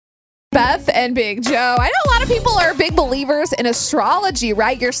Beth and Big Joe. I know a lot of people are big believers in astrology,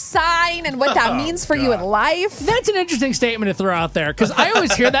 right? Your sign and what that means for you in life. That's an interesting statement to throw out there because I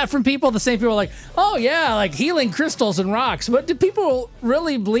always hear that from people. The same people are like, oh, yeah, like healing crystals and rocks. But do people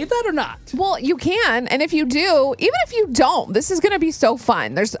really believe that or not? Well, you can. And if you do, even if you don't, this is going to be so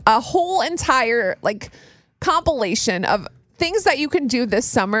fun. There's a whole entire compilation of things that you can do this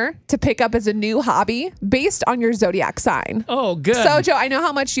summer to pick up as a new hobby based on your zodiac sign. Oh, good. So, Joe, I know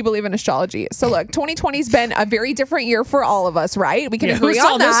how much you believe in astrology. So, look, 2020's been a very different year for all of us, right? We can agree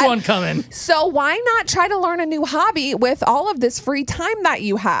on that. Who saw this one coming? So, why not try to learn a new hobby with all of this free time that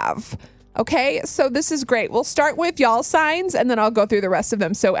you have? Okay, so this is great. We'll start with y'all signs, and then I'll go through the rest of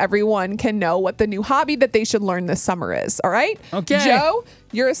them so everyone can know what the new hobby that they should learn this summer is. All right? Okay. Joe,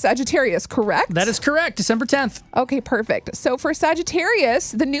 you're a Sagittarius, correct? That is correct. December 10th. Okay, perfect. So for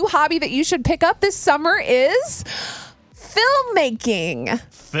Sagittarius, the new hobby that you should pick up this summer is filmmaking.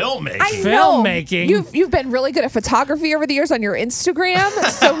 Filmmaking? I know. Filmmaking. You've been really good at photography over the years on your Instagram.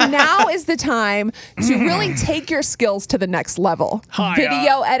 So now is the time to really take your skills to the next level. Hi,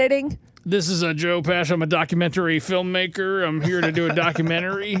 Video editing. This is Joe Pash. I'm a documentary filmmaker. I'm here to do a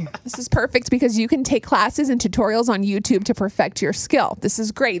documentary. This is perfect because you can take classes and tutorials on YouTube to perfect your skill. This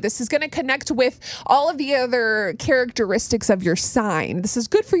is great. This is going to connect with all of the other characteristics of your sign. This is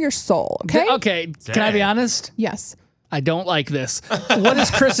good for your soul, okay? Okay, can I be honest? Yes. I don't like this. What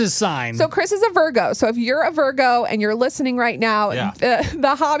is Chris's sign? So Chris is a Virgo. So if you're a Virgo and you're listening right now,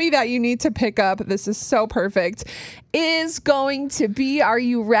 the hobby that you need to pick up, this is so perfect, is going to be, are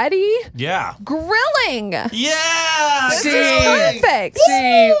you ready? Yeah. Grilling. Yeah. This is perfect.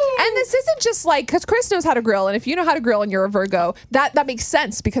 And this isn't just because Chris knows how to grill. And if you know how to grill and you're a Virgo, that makes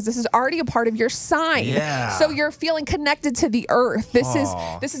sense because this is already a part of your sign. Yeah. So you're feeling connected to the earth. This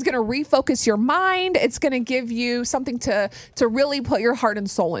is going to refocus your mind. It's going to give you something to really put your heart and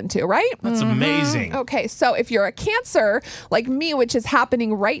soul into, right? That's amazing. Okay, so if you're a Cancer like me, which is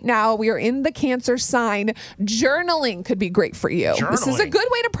happening right now, we are in the Cancer sign, journaling could be great for you. This is a good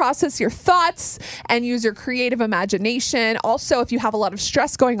way to process your thoughts and use your creative imagination. Also, if you have a lot of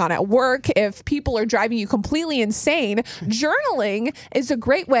stress going on at work, if people are driving you completely insane, journaling is a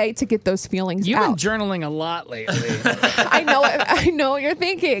great way to get those feelings You've out. been journaling a lot lately. I know what you're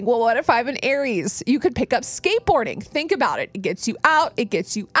thinking. Well, what if I'm an Aries? You could pick up skateboarding. Think about it. It gets you out. It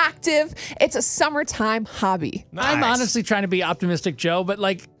gets you active. It's a summertime hobby. Nice. I'm honestly trying to be optimistic, Joe, but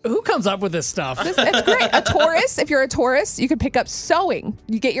who comes up with this stuff? It's great. A Taurus, if you're a Taurus, you can pick up sewing.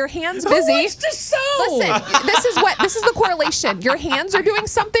 You get your hands busy. Who wants to sew? Listen, this is the correlation. Your hands are doing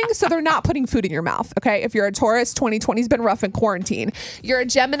something, so they're not putting food in your mouth. Okay, if you're a Taurus, 2020's been rough in quarantine. You're a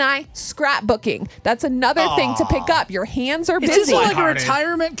Gemini, scrapbooking. That's another thing to pick up. Your hands are busy. Is this like a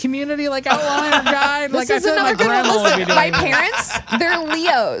retirement community outline or guide? This is another good one. Listen, my parents, they're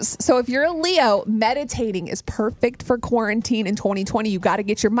Leos. So if you're a Leo, meditating is perfect for quarantine in 2020. You got to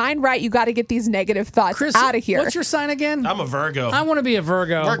get your mind right. You got to get these negative thoughts Chris, out of here. What's your sign again? I'm a Virgo. I want to be a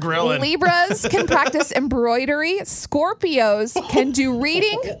Virgo. We're grilling. Libras can practice embroidery. Scorpios can do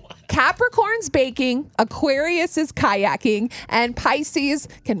reading. Capricorn's baking. Aquarius is kayaking. And Pisces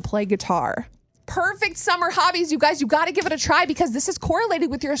can play guitar. Perfect summer hobbies, you guys. You got to give it a try because this is correlated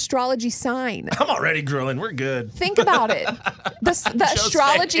with your astrology sign. I'm already grilling. We're good. Think about it. The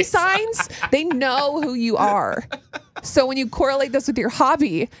astrology signs, they know who you are. So when you correlate this with your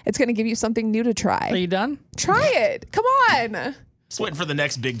hobby, it's going to give you something new to try. Are you done? Try it. Come on. Just waiting for the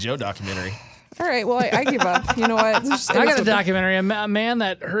next Big Joe documentary. All right. Well, I give up. You know what? I got a documentary. A man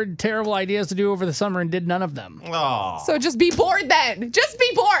that heard terrible ideas to do over the summer and did none of them. Oh. So just be bored then. Just be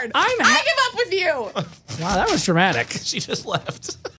bored. I give up with you. Wow, that was dramatic. She just left.